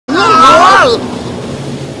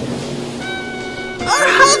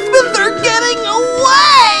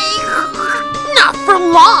for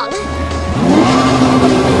long.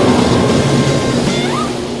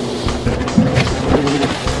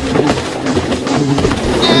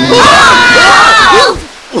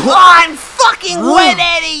 Oh, I'm fucking wet,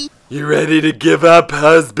 Eddie! You ready to give up,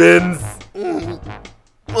 husbands?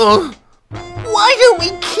 Why don't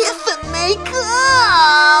we kiss and make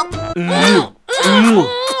up?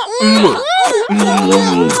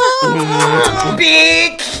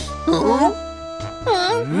 Bitch!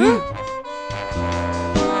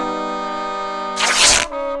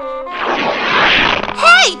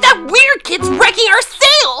 Hey, that weird kid's wrecking our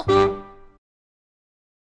sail!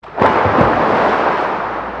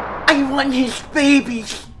 I want his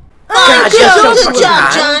babies. Good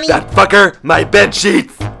job, Johnny. That fucker, my bed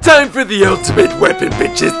sheets. Time for the ultimate weapon,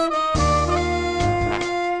 bitches.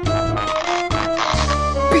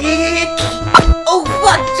 Bitch! Oh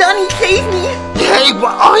fuck, Johnny, save me! Hey,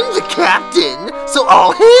 well, I'm the captain, so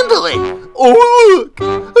I'll handle it. Oh look, a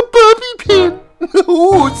bobby pin.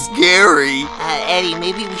 Oh, scary. Eddie,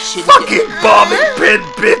 maybe we should Fucking bobby pin,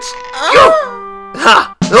 bitch.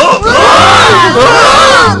 Ha!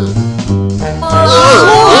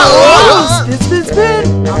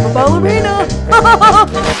 Spin, I'm a ballerina.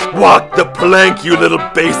 Walk the plank, you little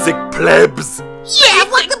basic plebs. Yeah,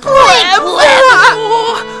 what the plank?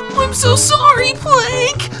 Oh, I'm so sorry,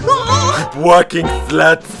 Plank. Keep walking,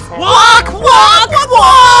 sluts. Walk!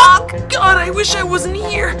 God, I wish I wasn't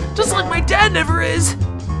here, just like my dad never is.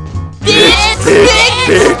 Bitch.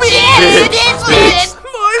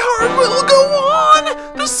 My heart will go on.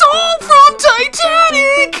 The song from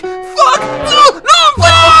Titanic. Fuck! No!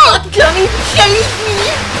 Fuck, Johnny, save me!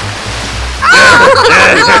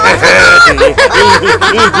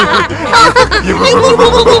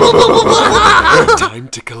 Time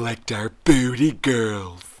to collect our booty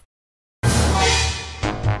girls.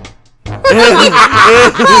 What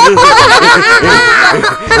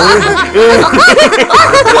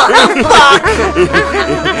the fuck?